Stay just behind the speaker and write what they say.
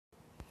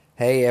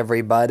Hey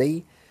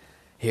everybody,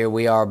 here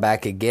we are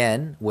back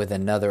again with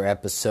another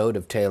episode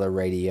of Taylor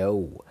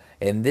Radio.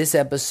 In this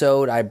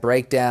episode, I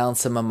break down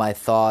some of my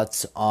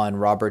thoughts on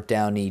Robert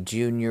Downey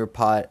Jr.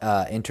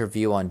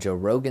 Interview on Joe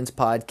Rogan's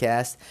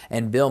podcast,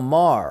 and Bill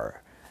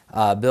Maher.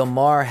 Bill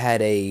Maher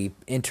had a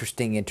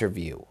interesting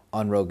interview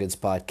on Rogan's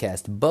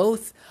podcast.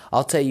 Both,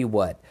 I'll tell you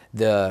what,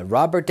 the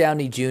Robert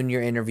Downey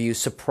Jr. interview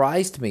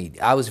surprised me.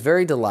 I was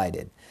very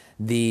delighted.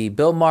 The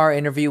Bill Maher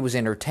interview was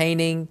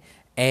entertaining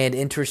and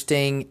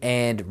interesting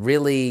and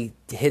really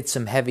hit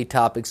some heavy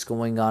topics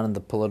going on in the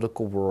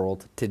political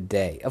world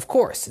today. Of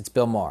course, it's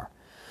Bill Maher.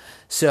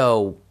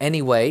 So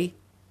anyway,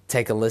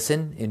 take a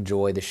listen,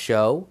 enjoy the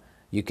show.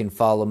 You can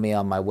follow me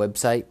on my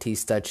website,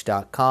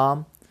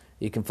 tstutch.com.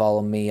 You can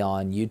follow me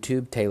on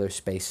YouTube, Taylor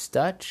Space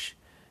Stutch.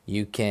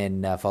 You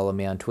can follow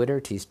me on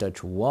Twitter,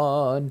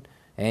 tstutch1.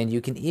 And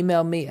you can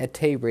email me at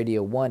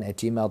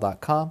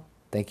tayradio1@gmail.com.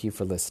 Thank you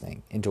for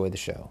listening. Enjoy the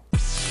show.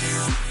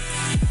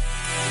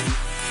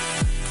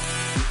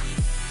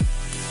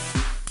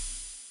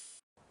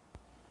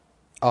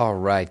 All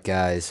right,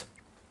 guys.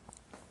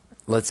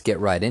 Let's get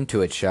right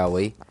into it, shall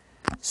we?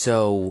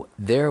 So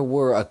there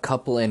were a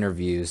couple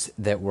interviews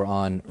that were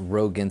on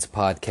Rogan's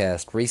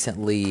podcast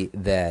recently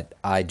that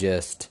I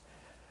just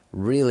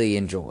really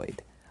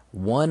enjoyed.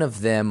 One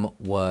of them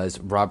was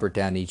Robert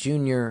Downey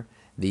Jr.,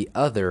 the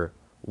other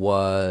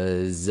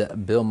was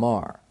Bill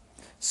Maher.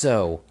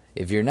 So,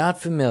 if you're not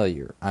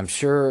familiar, I'm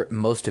sure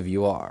most of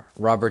you are.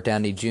 Robert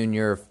Downey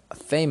Jr., a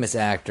famous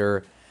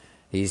actor.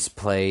 He's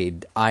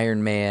played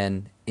Iron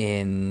Man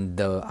in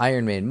the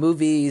Iron Man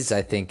movies,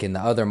 I think in the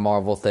other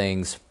Marvel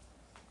things.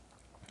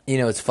 You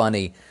know, it's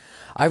funny.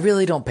 I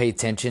really don't pay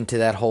attention to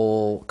that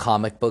whole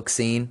comic book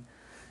scene.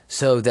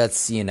 So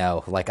that's,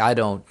 like I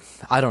don't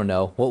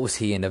know. What was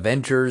he in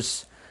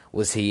Avengers?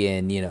 Was he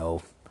in,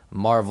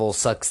 Marvel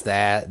sucks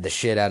the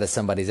shit out of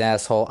somebody's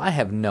asshole? I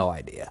have no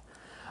idea.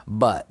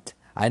 But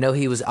I know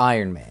he was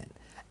Iron Man.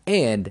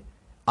 And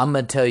I'm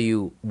going to tell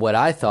you what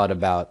I thought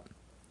about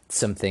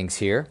some things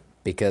here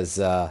because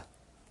I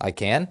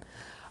can.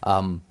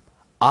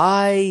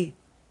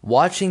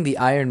 Watching the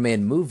Iron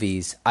Man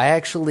movies, I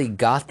actually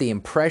got the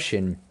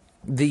impression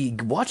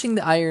watching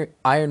the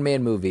Iron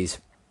Man movies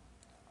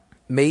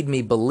made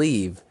me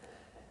believe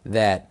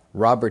that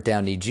Robert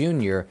Downey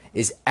Jr.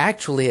 is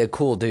actually a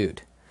cool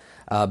dude.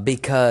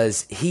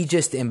 Because he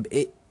just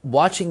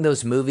watching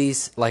those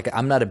movies, like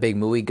I'm not a big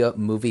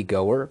movie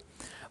goer,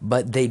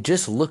 but they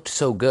just looked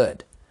so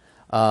good.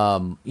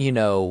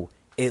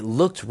 It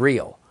looked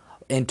real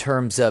in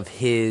terms of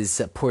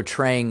his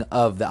portraying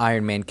of the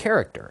Iron Man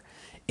character.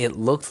 It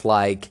looked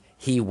like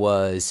he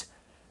was,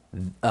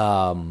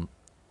 the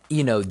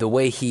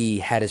way he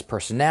had his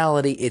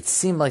personality. It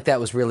seemed like that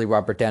was really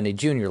Robert Downey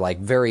Jr., like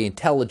very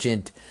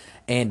intelligent,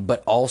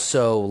 but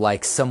also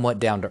like somewhat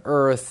down to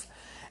earth,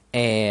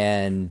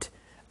 and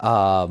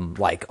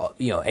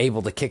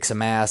able to kick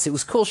some ass. It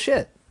was cool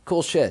shit.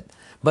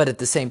 But at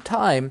the same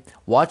time,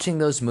 watching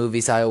those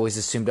movies, I always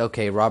assumed,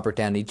 okay, Robert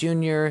Downey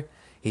Jr.,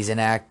 he's an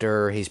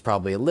actor, he's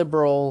probably a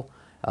liberal,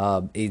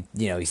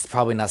 he's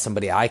probably not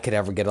somebody I could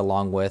ever get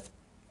along with.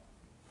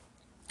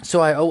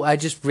 So I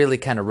just really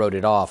kind of wrote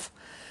it off.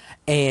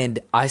 And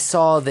I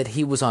saw that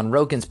he was on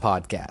Rogan's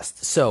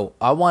podcast. So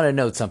I want to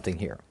note something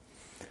here.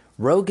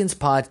 Rogan's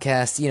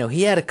podcast,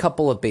 he had a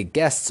couple of big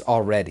guests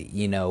already.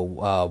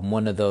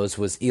 One of those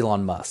was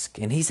Elon Musk.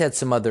 And he's had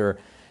some other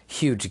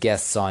huge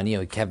guests on,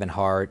 Kevin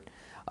Hart,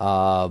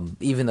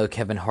 even though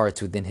Kevin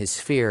Hart's within his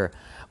sphere.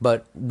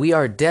 But we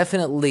are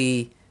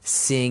definitely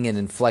seeing an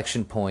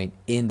inflection point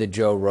in the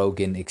Joe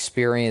Rogan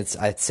experience,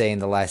 I'd say in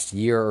the last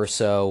year or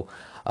so.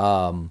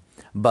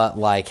 But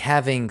like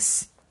having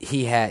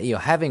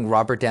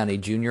Robert Downey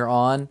Jr.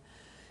 on,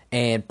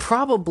 and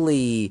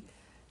probably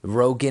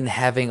Rogan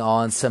having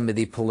on some of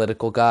the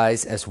political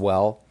guys as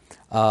well,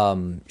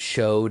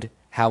 showed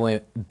how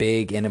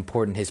big and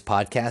important his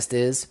podcast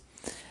is.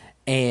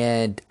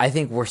 And I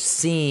think we're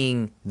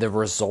seeing the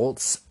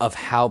results of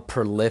how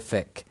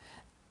prolific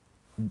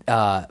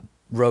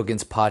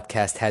Rogan's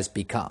podcast has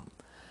become.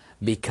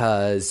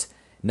 Because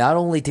not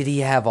only did he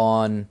have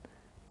on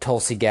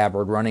Tulsi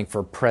Gabbard running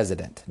for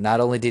president, not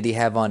only did he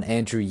have on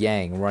Andrew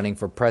Yang running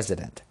for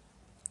president,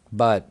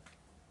 but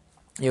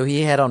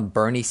he had on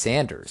Bernie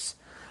Sanders.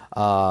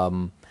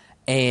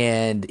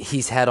 And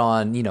he's had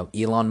on,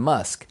 Elon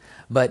Musk.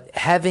 But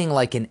having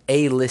like an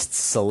A-list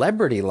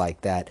celebrity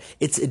like that,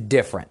 it's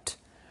different,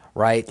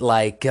 right?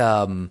 Like,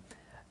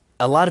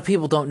 a lot of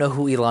people don't know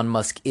who Elon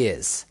Musk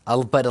is,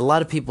 but a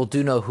lot of people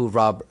do know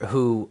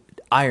who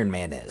Iron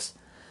Man is.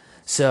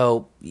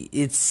 So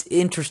it's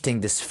interesting,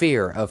 the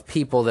sphere of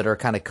people that are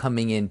kind of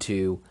coming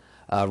into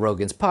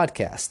Rogan's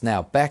podcast.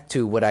 Now, back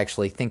to what I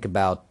actually think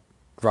about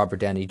Robert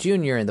Downey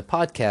Jr. in the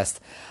podcast.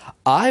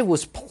 I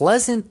was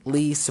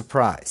pleasantly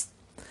surprised.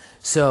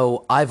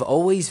 So I've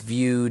always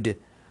viewed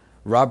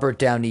Robert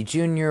Downey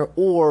Jr.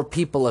 or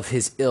people of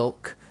his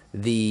ilk,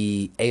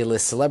 the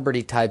A-list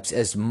celebrity types,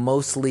 as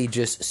mostly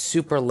just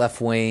super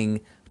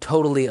left-wing,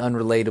 totally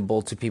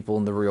unrelatable to people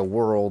in the real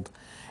world,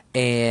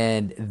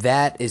 And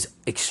that is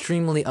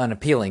extremely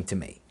unappealing to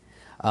me.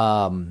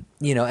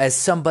 As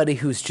somebody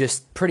who's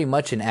just pretty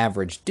much an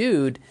average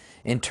dude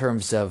in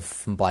terms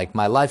of like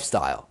my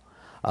lifestyle.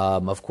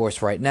 Of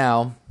course, right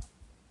now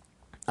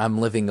I'm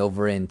living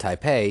over in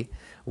Taipei,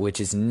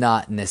 which is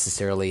not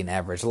necessarily an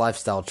average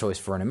lifestyle choice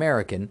for an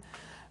American,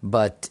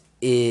 but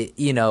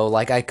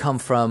like I come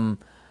from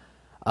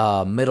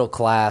middle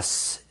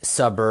class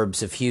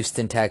suburbs of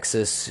Houston,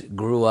 Texas,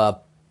 grew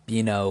up,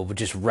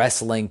 just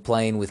wrestling,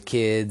 playing with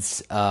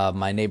kids,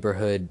 my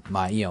neighborhood,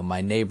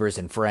 my neighbors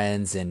and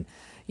friends, and,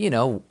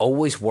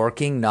 always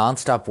working,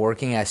 nonstop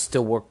working. I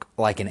still work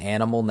like an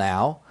animal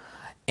now,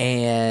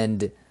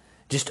 and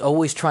just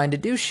always trying to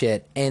do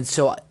shit. And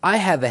so I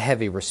have a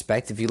heavy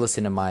respect. If you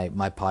listen to my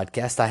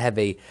podcast, I have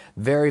a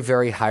very,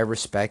 very high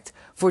respect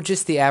for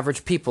just the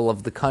average people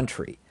of the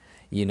country.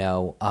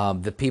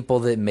 The people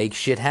that make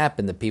shit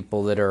happen, the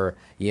people that are,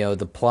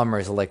 the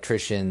plumbers,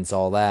 electricians,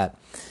 all that.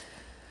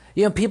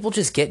 People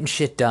just getting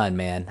shit done,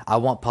 man. I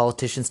want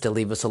politicians to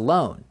leave us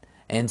alone.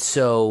 And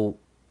so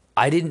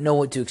I didn't know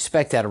what to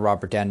expect out of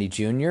Robert Downey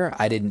Jr.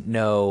 I didn't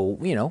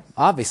know,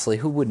 obviously,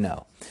 who would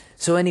know?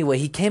 So anyway,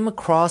 he came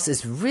across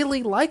as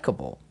really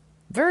likable,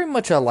 very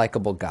much a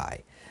likable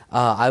guy.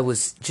 I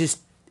was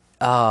just,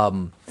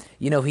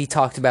 he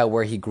talked about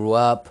where he grew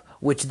up,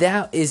 which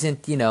that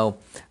isn't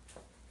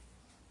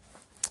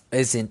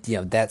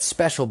that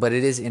special, but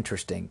it is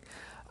interesting.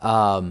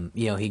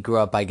 He grew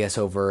up, I guess,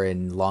 over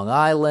in Long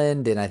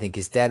Island, and I think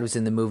his dad was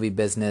in the movie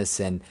business.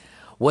 And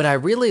what I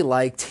really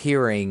liked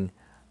hearing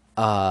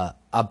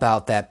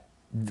about that,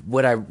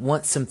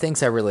 some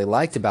things I really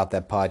liked about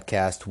that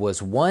podcast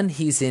was, one,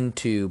 he's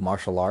into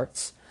martial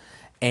arts,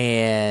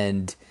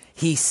 and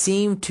he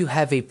seemed to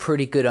have a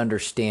pretty good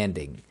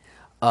understanding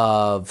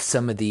of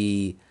some of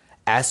the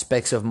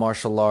aspects of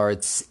martial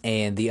arts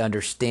and the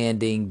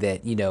understanding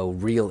that,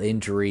 real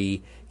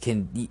injury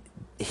can,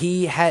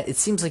 it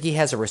seems like he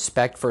has a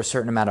respect for a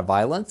certain amount of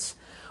violence,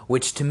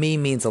 which to me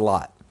means a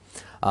lot.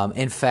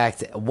 In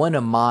fact,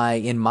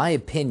 in my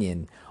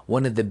opinion,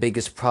 one of the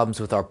biggest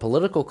problems with our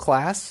political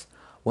class,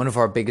 one of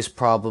our biggest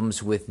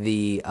problems with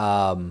the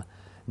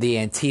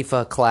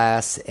Antifa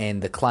class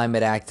and the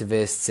climate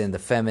activists and the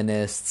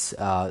feminists,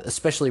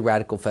 especially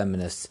radical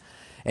feminists,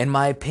 in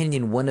my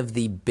opinion, one of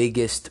the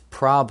biggest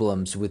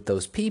problems with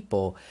those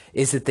people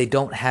is that they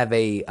don't have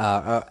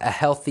a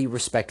healthy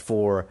respect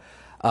for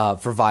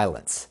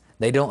violence.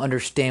 They don't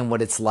understand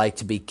what it's like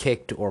to be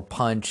kicked or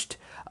punched.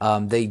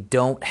 They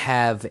don't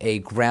have a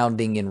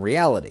grounding in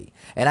reality.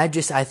 And I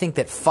think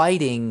that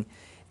fighting,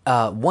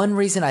 one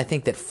reason I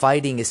think that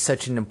fighting is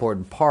such an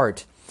important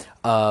part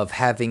of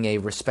having a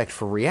respect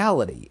for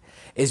reality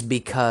is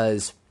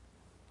because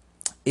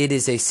it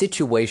is a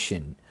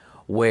situation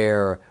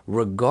where,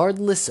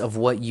 regardless of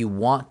what you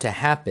want to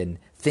happen,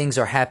 things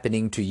are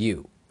happening to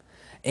you.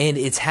 And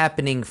it's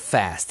happening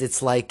fast.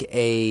 It's like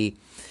we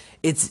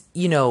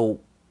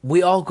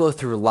all go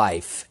through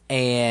life,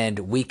 and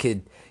we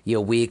could,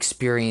 we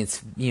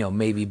experience,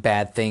 maybe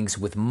bad things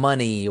with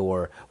money,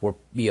 or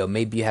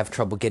maybe you have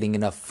trouble getting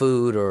enough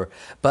food,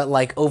 but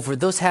like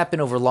those happen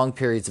over long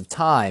periods of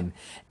time,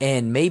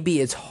 and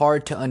maybe it's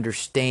hard to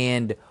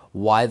understand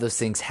why those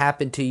things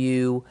happen to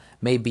you.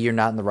 Maybe you're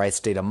not in the right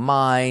state of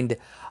mind.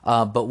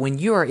 But when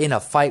you are in a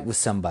fight with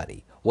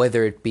somebody,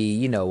 whether it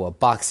be, a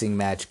boxing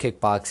match,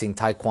 kickboxing,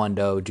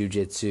 taekwondo,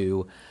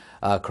 jiu-jitsu,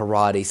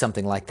 karate,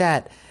 something like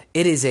that,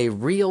 it is a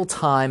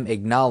real-time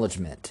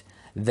acknowledgement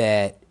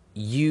that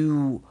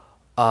it's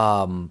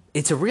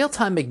a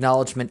real-time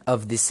acknowledgement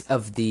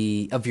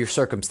of your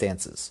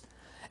circumstances.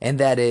 And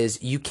that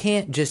is, you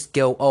can't just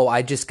go, oh,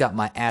 I just got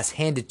my ass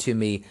handed to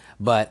me,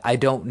 but I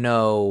don't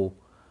know,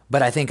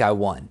 but I think I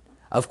won.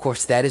 Of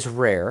course, that is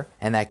rare,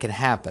 and that can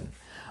happen.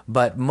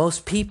 But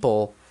most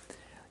people,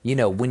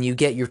 when you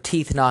get your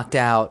teeth knocked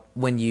out,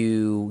 when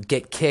you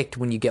get kicked,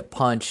 when you get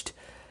punched,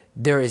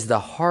 there is the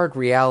hard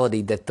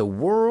reality that the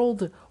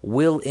world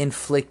will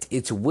inflict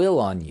its will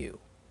on you.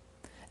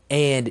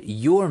 And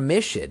your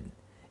mission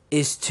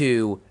is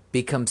to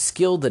become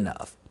skilled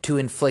enough to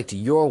inflict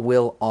your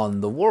will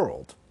on the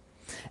world.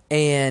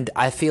 And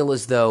I feel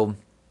as though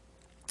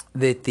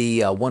that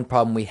the one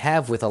problem we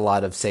have with a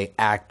lot of, say,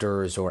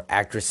 actors or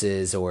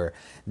actresses or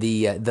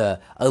the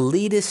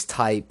elitist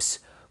types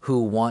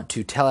who want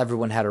to tell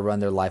everyone how to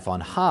run their life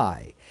on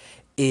high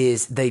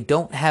is they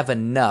don't have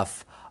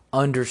enough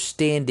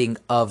understanding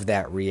of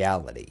that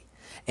reality.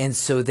 And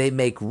so they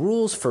make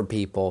rules for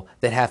people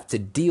that have to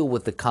deal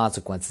with the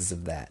consequences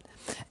of that.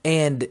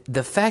 And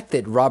the fact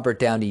that Robert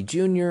Downey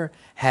Jr.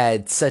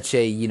 had such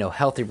a,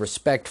 healthy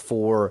respect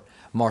for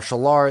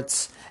martial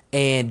arts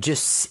and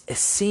just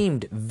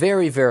seemed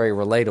very, very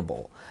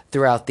relatable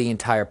throughout the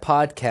entire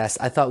podcast,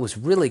 I thought was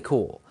really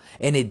cool.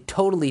 And it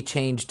totally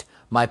changed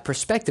my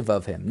perspective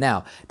of him.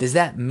 Now, does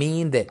that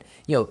mean that,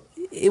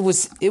 it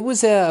was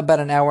about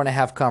an hour and a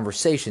half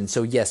conversation.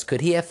 So yes,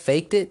 could he have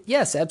faked it?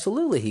 Yes,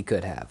 absolutely he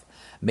could have.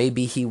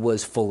 Maybe he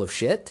was full of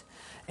shit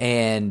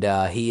and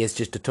he is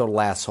just a total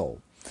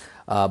asshole.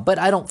 But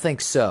I don't think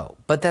so.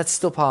 But that's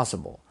still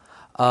possible.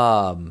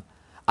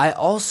 I I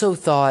also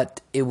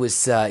thought it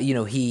was,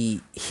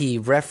 he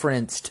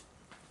referenced,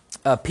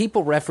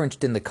 people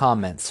referenced in the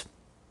comments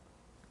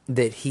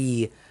that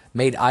he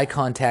made eye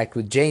contact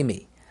with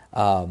Jamie,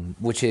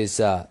 which is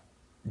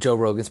Joe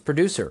Rogan's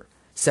producer,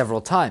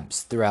 several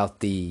times throughout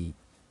the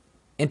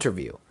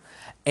interview,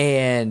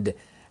 and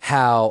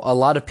how a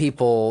lot of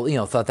people,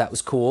 thought that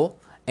was cool,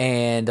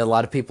 and a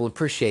lot of people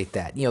appreciate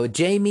that.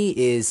 Jamie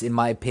is, in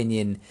my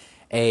opinion,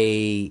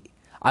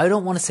 I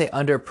don't want to say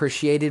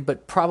underappreciated,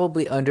 but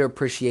probably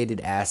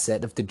underappreciated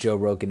asset of the Joe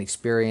Rogan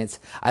experience.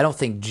 I don't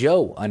think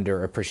Joe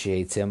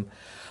underappreciates him.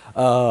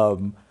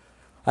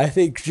 I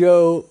think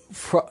Joe,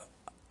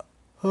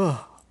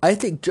 I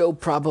think Joe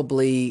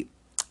probably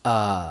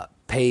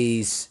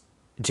pays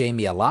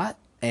Jamie a lot,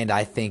 and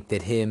I think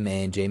that him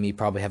and Jamie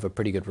probably have a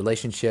pretty good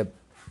relationship.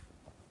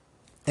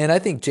 And I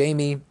think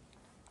Jamie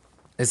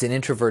is an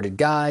introverted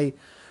guy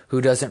who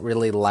doesn't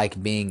really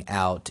like being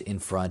out in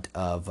front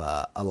of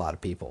a lot of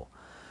people.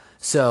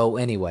 So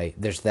anyway,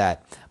 there's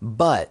that.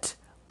 But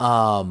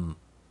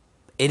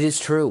it is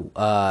true.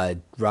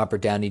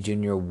 Robert Downey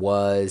Jr.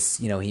 was,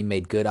 he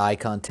made good eye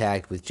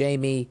contact with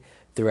Jamie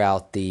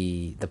throughout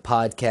the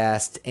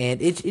podcast,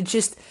 and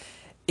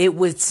it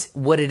was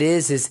what it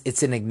is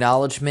it's an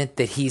acknowledgement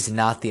that he's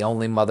not the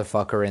only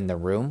motherfucker in the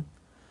room.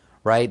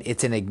 Right?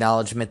 It's an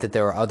acknowledgement that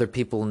there are other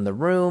people in the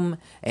room,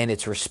 and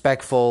it's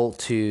respectful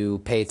to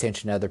pay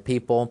attention to other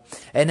people.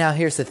 And now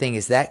here's the thing,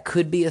 is that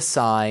could be a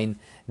sign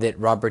that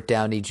Robert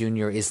Downey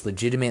Jr. is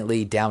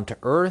legitimately down to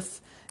earth,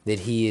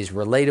 that he is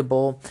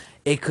relatable.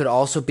 It could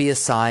also be a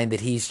sign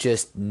that he's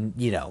just,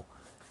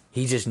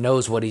 he just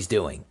knows what he's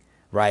doing,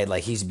 right?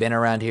 Like, he's been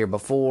around here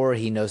before,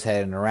 he knows how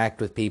to interact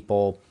with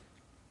people.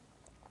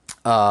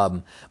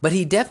 But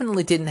he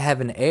definitely didn't have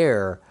an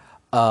air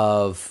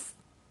of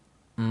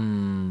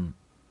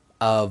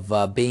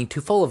being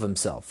too full of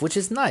himself, which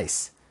is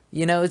nice.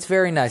 It's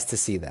very nice to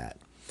see that.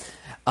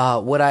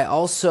 What I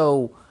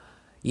also,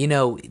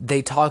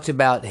 they talked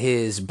about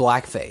his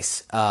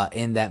blackface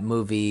in that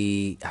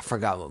movie. I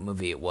forgot what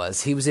movie it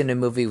was. He was in a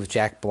movie with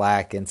Jack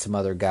Black and some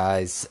other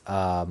guys.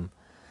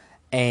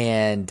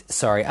 And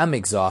sorry, I'm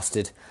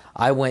exhausted.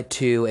 I went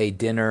to a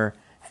dinner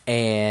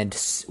and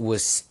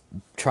was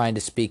trying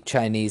to speak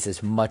Chinese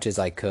as much as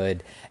I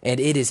could, and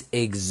it is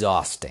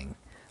exhausting.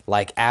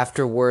 Like,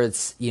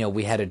 afterwards,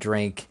 we had a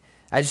drink.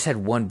 I just had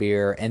one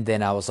beer, and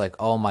then I was like,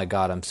 oh my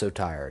God, I'm so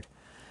tired.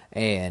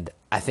 And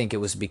I think it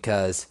was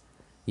because,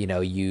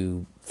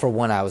 for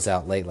one, I was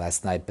out late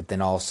last night, but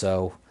then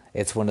also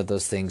it's one of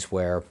those things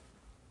where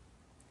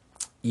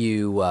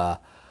your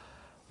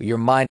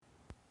mind,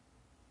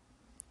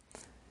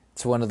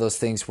 it's one of those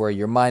things where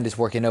your mind is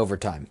working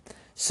overtime.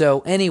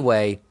 So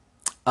anyway,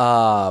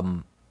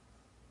 that's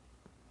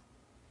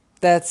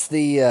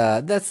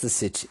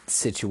the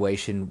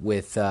situation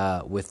with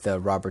the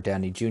Robert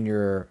Downey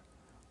Jr.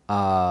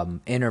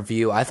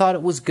 Interview. I thought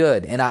it was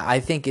good, and I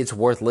think it's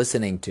worth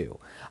listening to.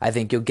 I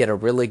think you'll get a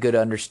really good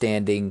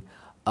understanding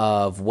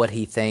of what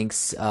he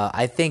thinks.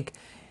 I think.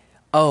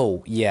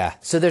 Oh yeah.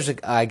 So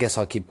I guess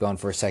I'll keep going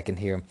for a second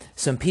here.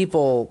 Some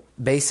people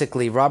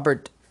basically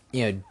Robert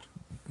Downey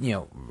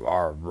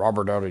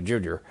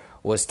Jr.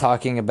 was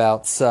talking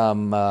about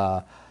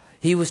some.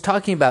 He was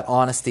talking about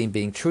honesty and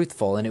being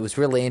truthful, and it was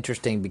really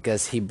interesting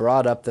because he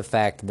brought up the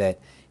fact that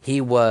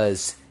he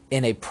was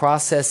in a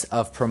process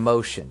of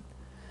promotion.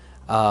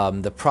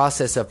 The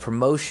process of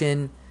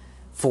promotion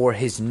for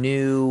he's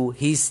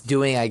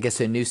doing, I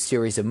guess, a new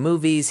series of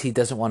movies. He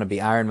doesn't want to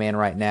be Iron Man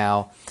right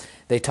now.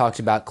 They talked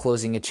about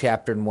closing a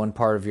chapter in one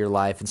part of your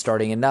life and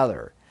starting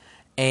another.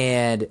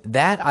 And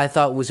that, I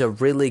thought, was a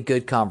really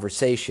good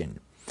conversation.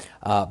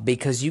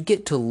 Because you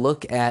get to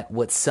look at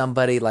what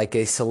somebody like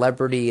a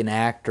celebrity, an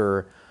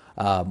actor,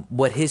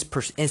 what his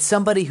and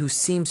somebody who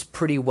seems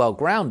pretty well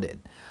grounded,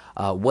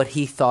 what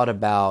he thought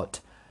about,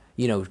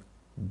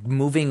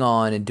 moving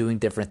on and doing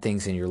different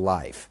things in your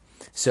life.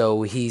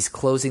 So he's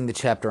closing the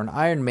chapter on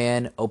Iron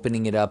Man,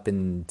 opening it up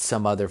in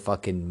some other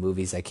fucking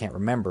movies I can't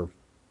remember,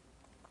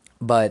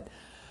 but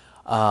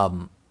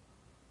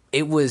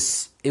it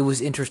was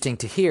interesting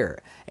to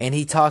hear, and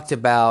he talked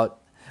about,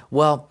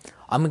 well,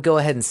 I'm going to go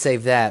ahead and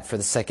save that for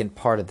the second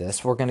part of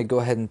this. We're going to go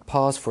ahead and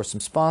pause for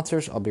some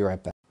sponsors. I'll be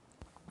right back.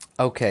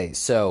 Okay,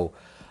 so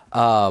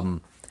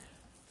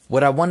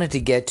what I wanted to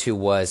get to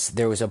was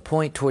there was a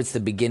point towards the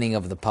beginning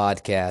of the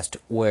podcast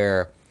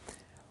where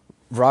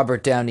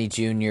Robert Downey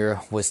Jr.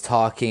 was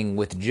talking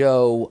with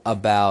Joe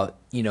about,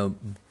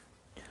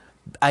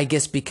 I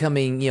guess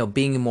becoming,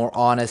 being more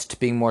honest,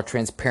 being more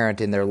transparent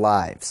in their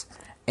lives.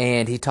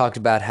 And he talked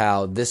about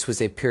how this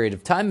was a period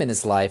of time in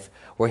his life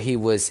where he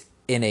was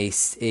in a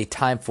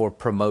time for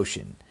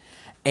promotion.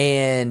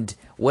 And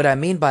what I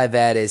mean by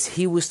that is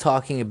he was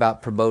talking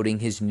about promoting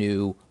his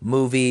new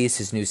movies,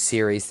 his new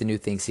series, the new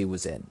things he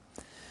was in.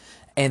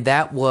 And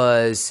that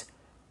was,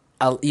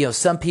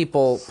 some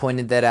people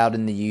pointed that out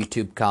in the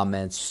YouTube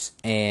comments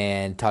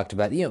and talked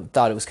about,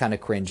 thought it was kind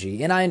of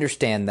cringy. And I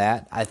understand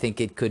that. I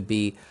think it could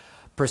be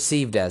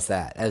perceived as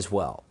that as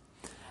well.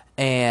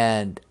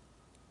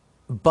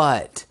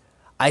 But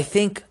I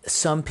think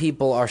some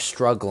people are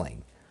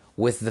struggling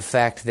with the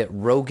fact that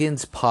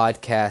Rogan's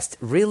podcast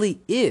really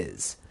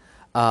is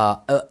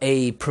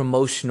a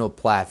promotional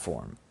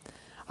platform.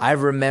 I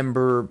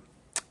remember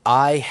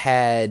I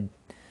had,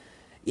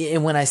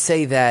 and when I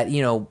say that,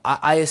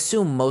 I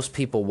assume most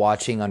people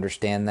watching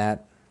understand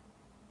that.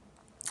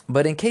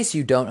 But in case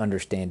you don't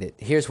understand it,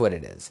 here's what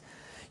it is.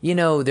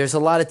 There's a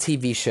lot of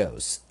TV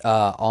shows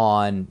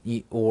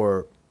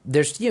or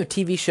there's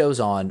TV shows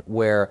on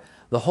where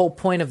the whole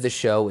point of the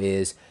show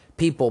is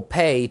people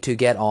pay to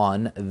get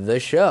on the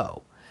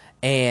show,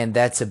 and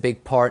that's a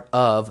big part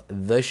of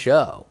the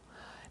show.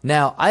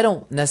 Now, I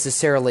don't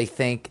necessarily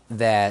think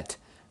that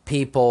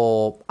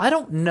I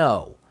don't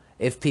know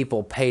if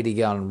people pay to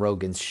get on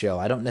Rogan's show.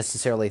 I don't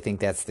necessarily think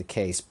that's the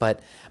case, but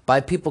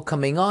by people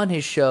coming on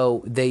his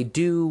show, they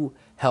do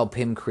help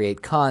him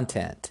create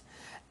content.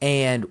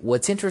 And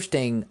what's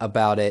interesting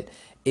about it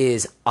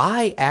is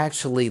I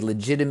actually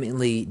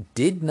legitimately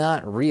did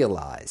not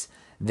realize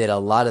that a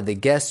lot of the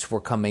guests were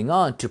coming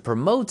on to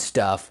promote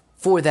stuff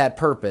for that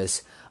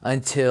purpose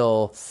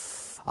until,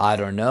 I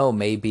don't know,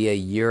 maybe a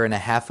year and a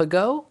half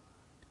ago,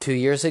 2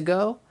 years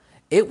ago.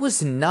 It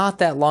was not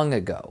that long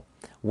ago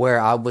where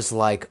I was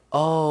like,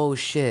 oh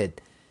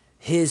shit,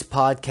 his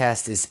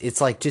podcast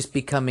it's like just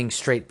becoming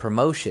straight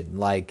promotion.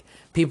 Like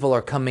people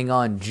are coming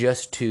on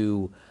just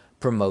to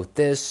promote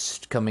this,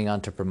 coming on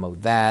to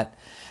promote that.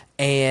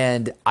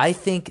 And I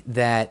think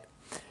that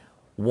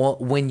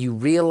when you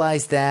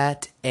realize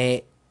that,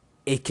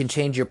 it can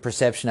change your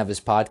perception of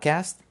his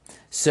podcast.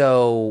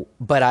 So,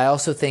 but I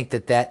also think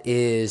that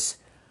is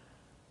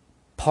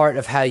part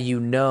of how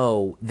you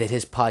know that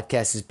his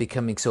podcast is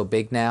becoming so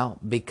big now,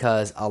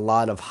 because a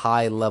lot of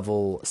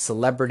high-level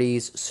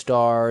celebrities,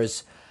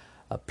 stars,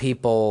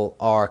 people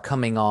are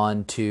coming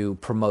on to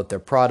promote their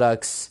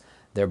products,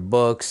 their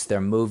books,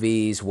 their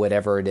movies,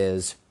 whatever it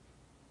is.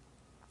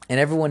 And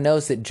everyone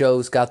knows that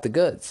Joe's got the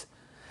goods.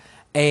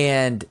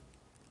 And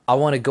I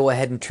want to go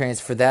ahead and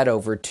transfer that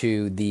over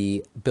to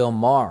the Bill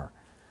Maher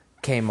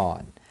came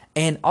on.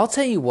 And I'll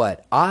tell you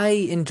what, I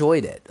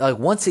enjoyed it. Like,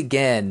 once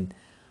again,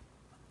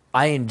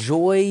 I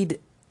enjoyed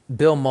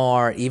Bill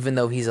Maher, even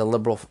though he's a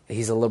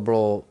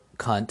liberal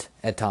cunt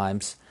at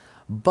times.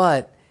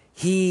 But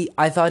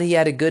I thought he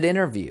had a good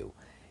interview.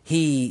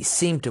 He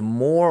seemed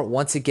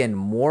once again,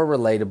 more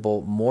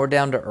relatable, more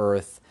down to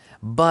earth.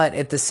 But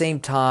at the same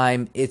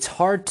time, it's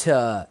hard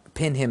to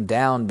pin him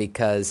down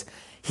because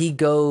he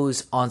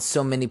goes on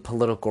so many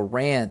political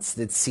rants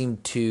that seem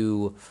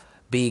to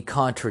be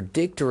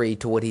contradictory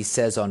to what he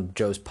says on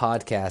Joe's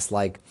podcast.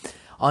 Like,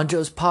 on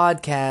Joe's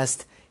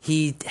podcast,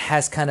 he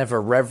has kind of a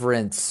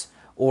reverence,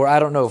 or I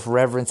don't know if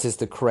reverence is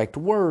the correct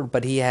word,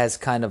 but he has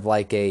kind of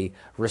like a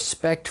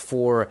respect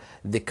for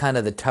the kind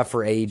of the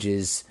tougher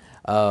ages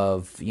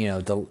of the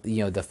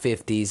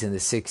 50s and the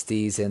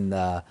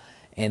 60s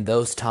and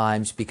those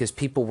times, because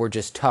people were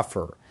just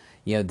tougher.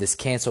 This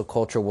cancel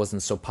culture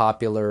wasn't so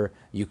popular.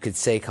 You could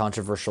say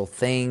controversial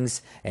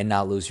things and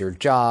not lose your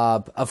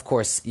job. Of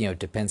course, it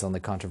depends on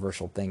the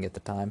controversial thing at the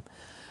time.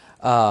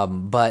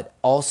 But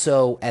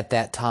also at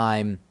that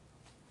time,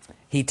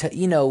 he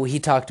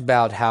talked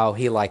about how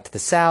he liked the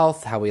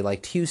South, how he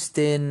liked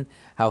Houston,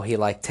 how he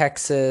liked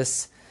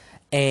Texas.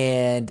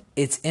 And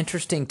it's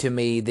interesting to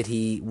me that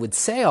he would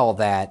say all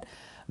that.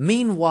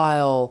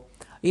 Meanwhile,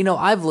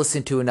 I've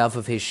listened to enough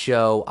of his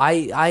show.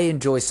 I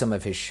enjoy some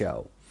of his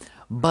show.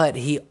 But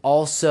he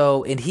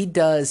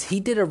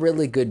did a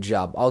really good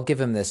job. I'll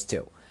give him this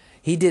too.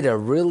 He did a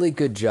really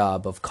good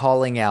job of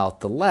calling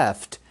out the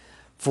left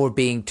for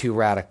being too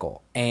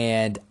radical.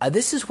 And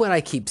this is what I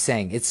keep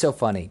saying. It's so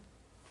funny.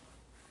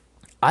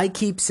 I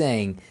keep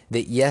saying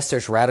that yes,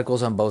 there's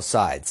radicals on both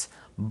sides,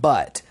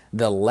 but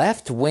the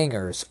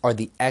left-wingers are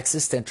the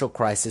existential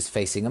crisis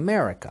facing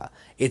America.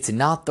 It's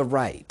not the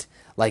right.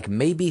 Like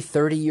maybe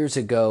 30 years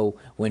ago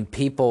when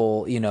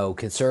people,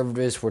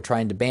 conservatives were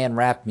trying to ban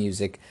rap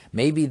music,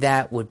 maybe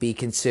that would be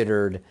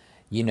considered,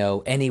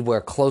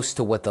 anywhere close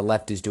to what the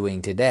left is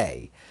doing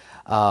today.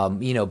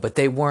 But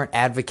they weren't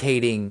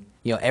advocating,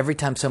 every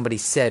time somebody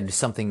said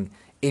something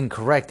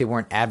incorrect, they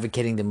weren't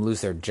advocating them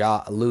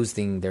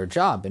losing their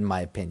job, in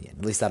my opinion.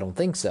 At least I don't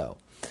think so.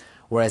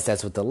 Whereas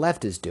that's what the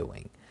left is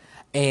doing.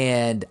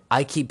 And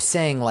I keep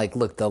saying, like,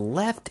 look, the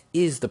left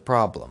is the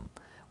problem.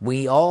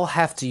 We all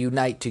have to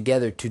unite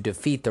together to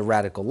defeat the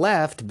radical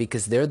left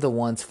because they're the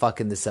ones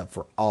fucking this up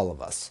for all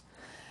of us.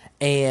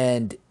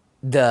 And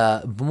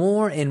the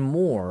more and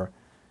more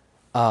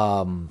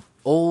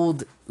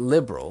old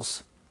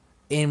liberals,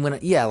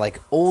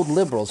 old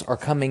liberals are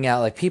coming out,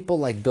 like people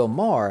like Bill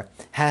Maher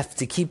have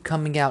to keep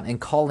coming out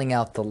and calling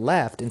out the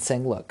left and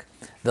saying, look,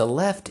 the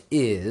left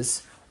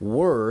is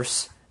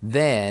worse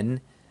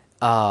than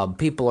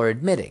people are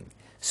admitting.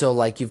 So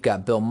like you've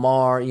got Bill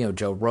Maher,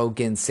 Joe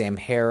Rogan, Sam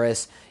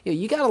Harris.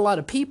 You got a lot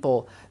of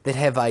people that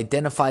have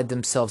identified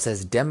themselves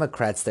as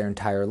Democrats their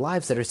entire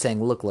lives that are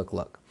saying, look,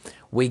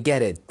 We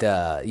get it.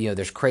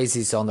 There's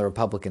crazies on the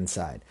Republican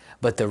side.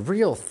 But the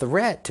real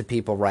threat to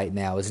people right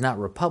now is not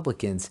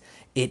Republicans.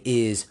 It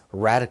is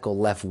radical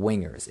left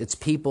wingers. It's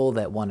people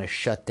that want to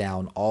shut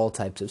down all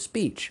types of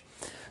speech.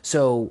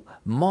 So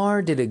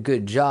Maher did a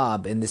good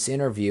job in this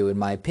interview, in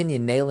my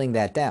opinion, nailing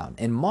that down.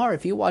 And Maher,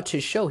 if you watch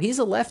his show, he's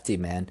a lefty,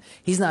 man.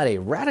 He's not a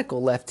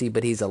radical lefty,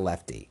 but he's a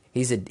lefty.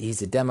 He's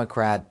a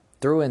Democrat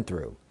through and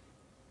through.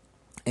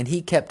 And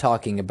he kept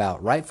talking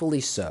about,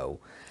 rightfully so,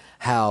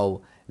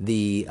 how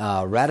the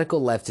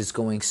radical left is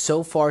going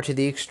so far to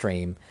the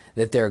extreme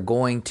that they're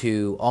going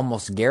to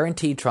almost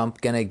guarantee Trump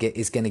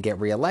is going to get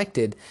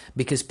reelected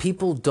because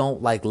people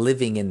don't like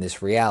living in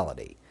this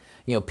reality.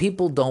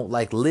 People don't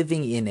like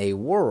living in a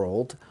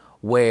world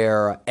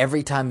where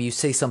every time you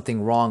say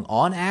something wrong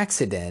on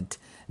accident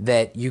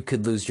that you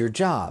could lose your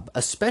job,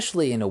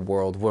 especially in a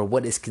world where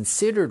what is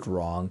considered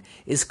wrong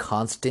is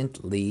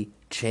constantly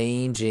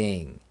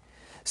changing.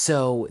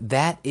 So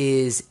that's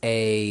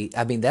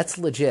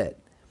legit.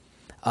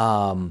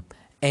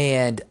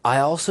 And I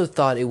also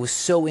thought it was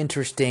so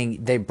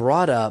interesting. They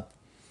brought up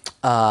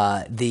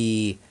a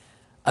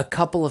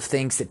couple of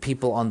things that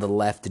people on the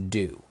left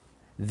do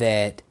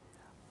that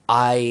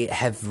I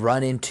have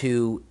run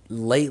into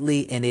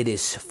lately, and it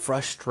is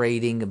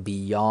frustrating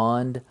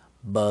beyond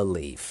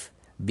belief.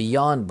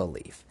 Beyond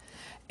belief.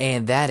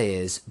 And that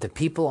is the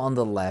people on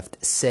the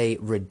left say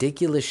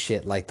ridiculous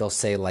shit, like they'll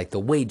say like the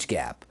wage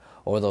gap,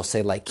 or they'll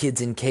say like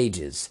kids in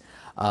cages.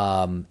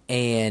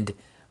 And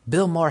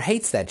Bill Maher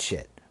hates that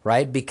shit,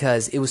 right?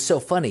 Because it was so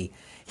funny.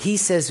 He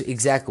says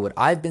exactly what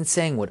I've been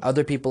saying, what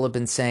other people have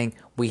been saying.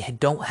 We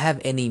don't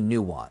have any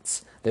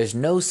nuance. There's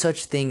no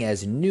such thing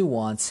as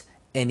nuance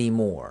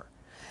anymore.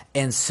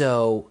 And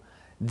so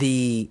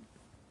you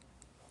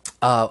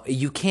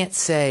can't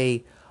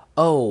say,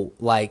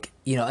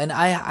 and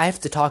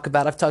I've talked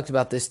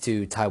about this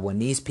to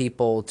Taiwanese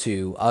people,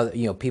 to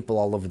other, people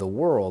all over the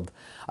world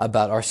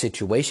about our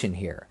situation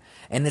here.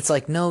 And it's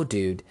like, no,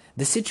 dude,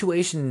 the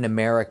situation in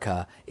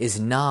America is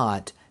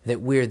not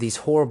that we're these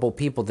horrible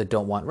people that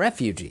don't want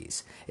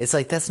refugees. It's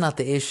like, that's not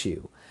the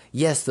issue.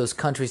 Yes, those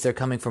countries they're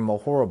coming from are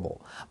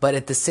horrible. But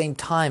at the same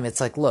time,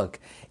 it's like, look,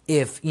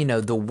 if,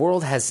 the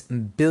world has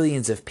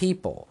billions of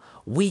people,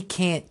 we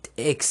can't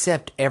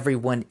accept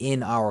everyone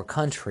in our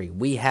country.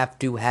 We have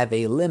to have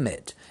a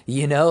limit.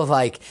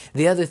 Like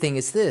the other thing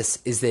is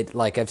that,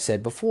 like I've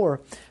said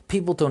before,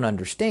 people don't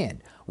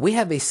understand. We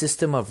have a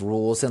system of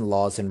rules and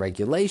laws and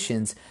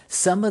regulations.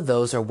 Some of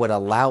those are what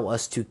allow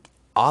us to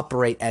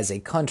operate as a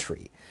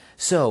country.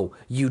 So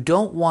you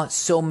don't want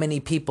so many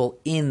people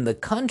in the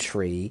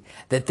country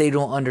that they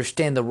don't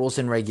understand the rules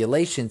and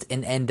regulations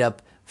and the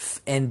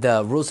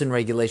rules and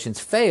regulations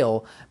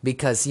fail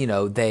because,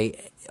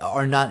 they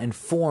are not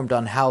informed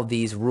on how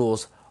these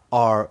rules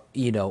are,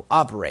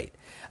 operate.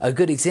 A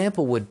good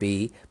example would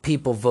be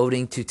people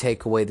voting to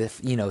take away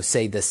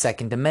say the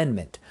Second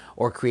Amendment,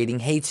 or creating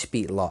hate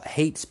speech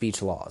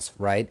laws,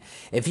 right?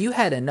 If you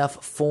had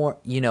enough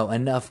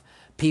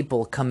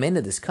people come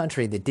into this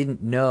country that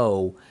didn't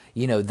know,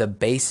 the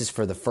basis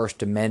for the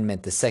First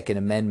Amendment, the Second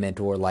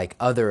Amendment, or like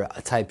other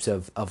types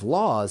of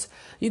laws,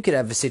 you could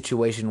have a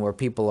situation where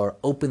people are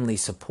openly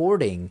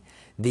supporting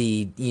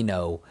the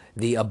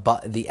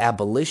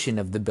abolition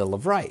of the Bill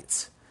of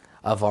Rights,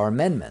 of our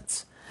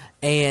amendments.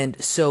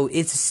 And so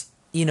it's,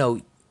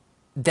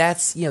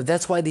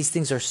 that's why these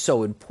things are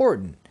so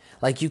important.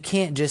 Like, you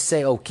can't just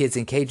say, oh, kids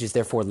in cages,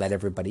 therefore let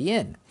everybody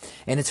in.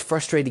 And it's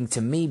frustrating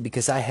to me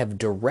because I have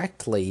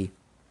directly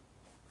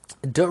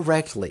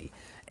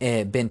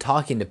been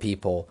talking to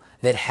people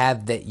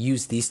that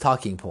use these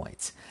talking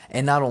points.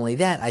 And not only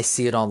that, I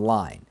see it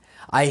online.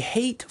 I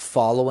hate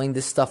following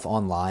this stuff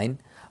online,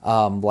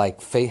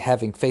 like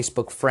having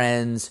Facebook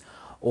friends,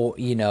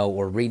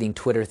 or reading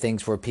Twitter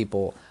things where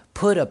people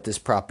put up this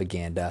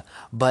propaganda.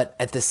 But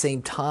at the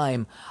same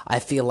time, I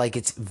feel like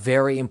it's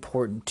very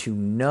important to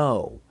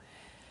know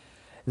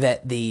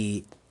that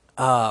the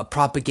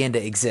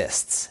propaganda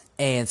exists.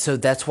 And so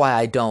that's why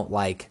I don't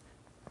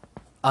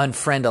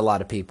unfriend a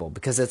lot of people,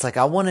 because it's like,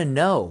 I want to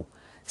know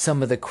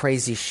some of the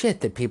crazy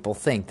shit that people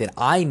think that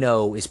I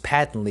know is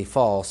patently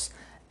false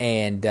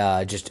and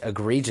just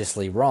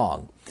egregiously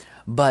wrong.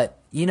 But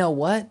you know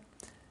what?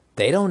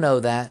 They don't know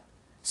that,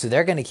 so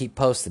they're going to keep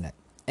posting it.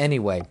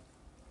 Anyway,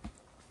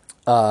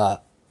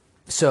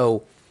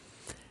 so,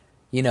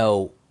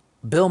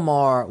 Bill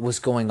Maher was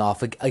going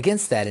off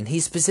against that, and he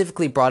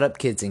specifically brought up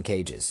kids in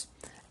cages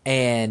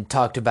and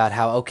talked about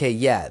how, okay,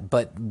 yeah,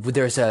 but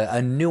there's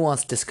a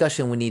nuanced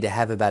discussion we need to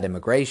have about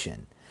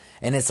immigration.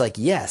 And it's like,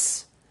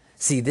 yes.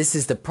 See, this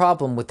is the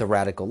problem with the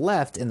radical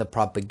left and the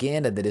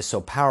propaganda that is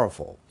so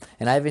powerful.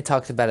 And I even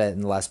talked about it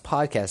in the last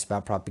podcast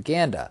about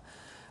propaganda.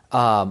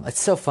 It's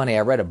so funny.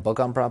 I read a book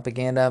on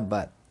propaganda,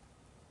 but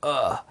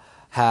I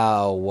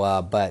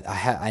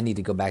need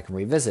to go back and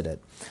revisit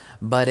it.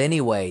 But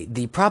anyway,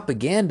 the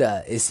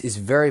propaganda is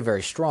very,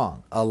 very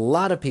strong. A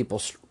lot of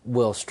people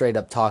will straight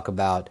up talk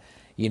about,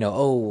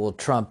 oh, well,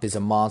 Trump is a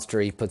monster.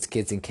 He puts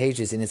kids in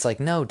cages. And it's like,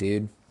 no,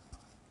 dude.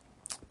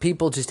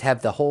 People just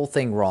have the whole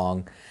thing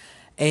wrong.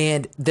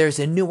 And there's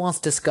a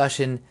nuanced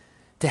discussion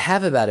to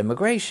have about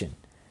immigration,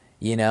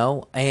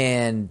 but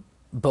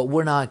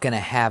we're not going to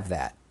have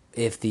that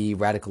if the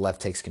radical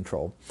left takes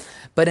control.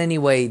 But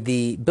anyway,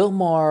 the Bill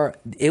Maher,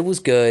 it was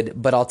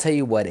good, but I'll tell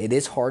you what, it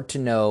is hard to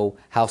know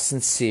how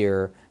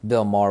sincere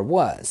Bill Maher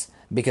was.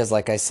 Because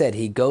like I said,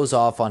 he goes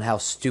off on how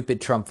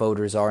stupid Trump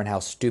voters are and how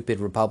stupid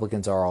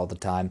Republicans are all the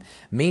time.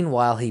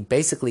 Meanwhile, he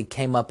basically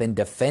came up and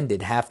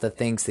defended half the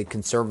things that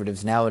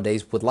conservatives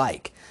nowadays would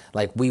like.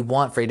 Like, we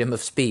want freedom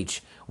of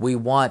speech. We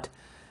want,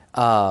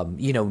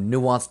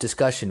 nuanced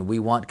discussion. We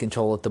want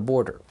control at the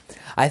border.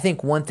 I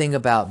think one thing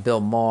about Bill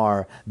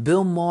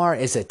Maher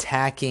is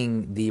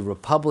attacking the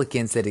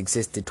Republicans that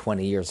existed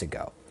 20 years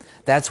ago.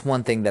 That's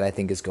one thing that I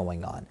think is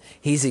going on.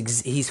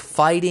 He's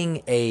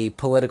fighting a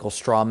political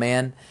straw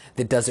man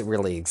that doesn't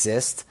really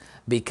exist,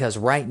 because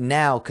right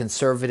now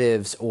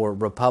conservatives or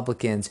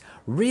Republicans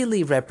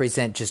really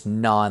represent just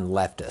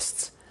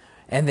non-leftists.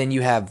 And then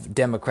you have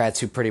Democrats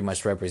who pretty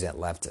much represent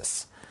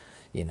leftists,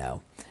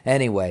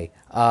 Anyway,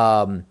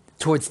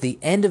 towards the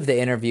end of the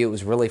interview, it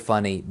was really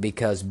funny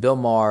because Bill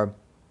Maher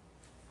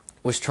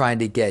was trying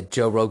to get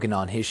Joe Rogan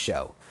on his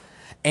show.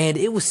 And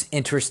it was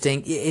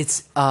interesting.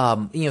 It's,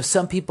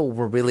 some people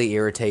were really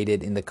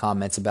irritated in the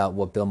comments about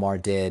what Bill Maher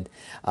did.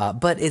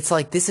 But it's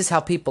like, this is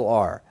how people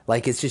are.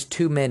 Like, it's just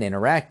two men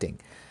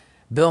interacting.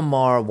 Bill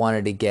Maher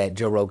wanted to get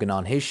Joe Rogan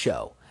on his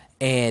show.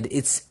 And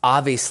it's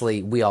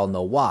obviously, we all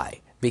know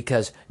why.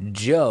 Because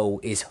Joe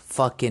is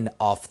fucking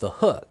off the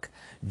hook.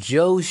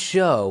 Joe's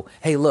show,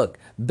 hey, look,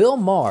 Bill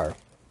Maher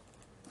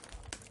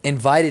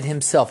invited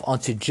himself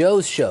onto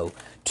Joe's show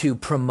to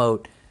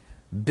promote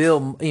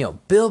Bill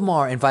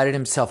Maher invited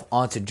himself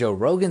onto Joe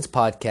Rogan's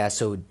podcast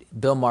so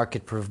Bill Maher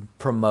could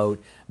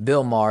promote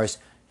Bill Maher's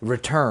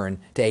return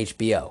to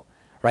HBO,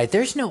 right?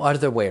 There's no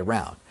other way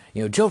around.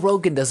 Joe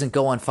Rogan doesn't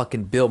go on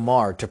fucking Bill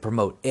Maher to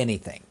promote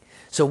anything.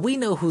 So we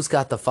know who's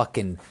got the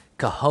fucking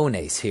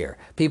cojones here.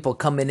 People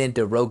coming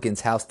into Rogan's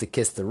house to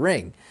kiss the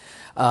ring.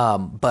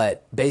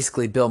 But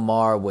basically Bill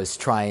Maher was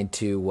trying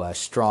to not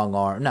strong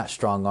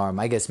arm,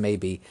 I guess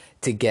maybe,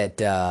 to get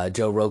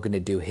Joe Rogan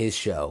to do his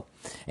show.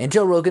 And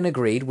Joe Rogan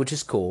agreed, which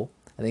is cool.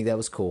 I think that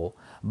was cool.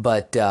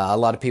 But a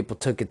lot of people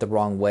took it the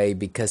wrong way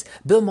because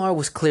Bill Maher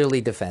was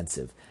clearly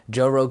defensive.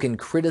 Joe Rogan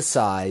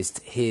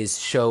criticized his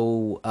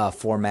show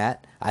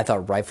format. I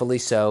thought rightfully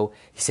so.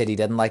 He said he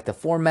doesn't like the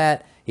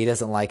format. He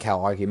doesn't like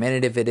how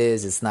argumentative it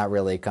is. It's not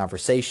really a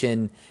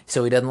conversation.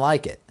 So he doesn't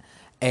like it.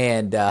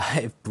 And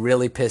it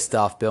really pissed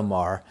off Bill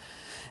Maher.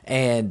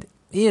 And,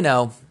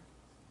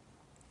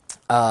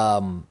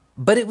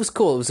 but it was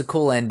cool. It was a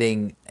cool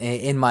ending.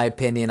 In my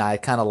opinion, I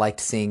kind of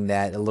liked seeing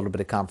that, a little bit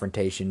of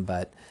confrontation.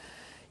 But,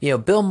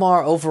 Bill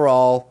Maher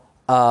overall,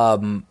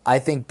 I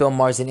think Bill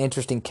Maher's an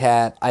interesting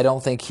cat. I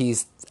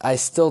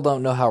still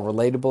don't know how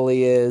relatable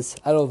he is.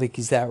 I don't think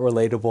he's that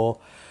relatable.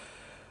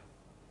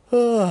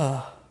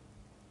 I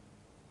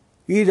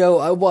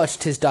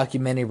watched his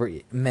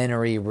documentary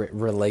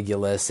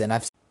Religulous, and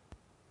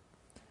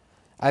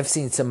I've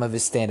seen some of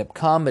his stand-up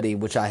comedy,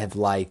 which I have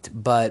liked,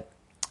 but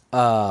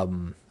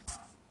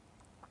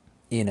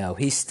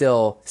he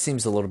still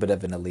seems a little bit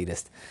of an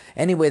elitist.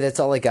 Anyway, that's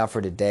all I got for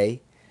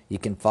today. You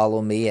can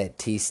follow me at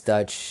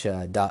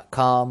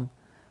tstutch.com,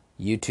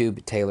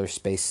 YouTube Taylor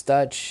Space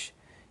Stutch.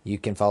 You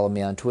can follow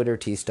me on Twitter,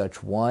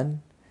 tstutch1,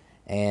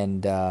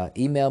 and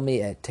email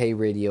me at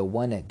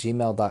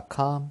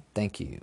tayradio1@gmail.com. Thank you.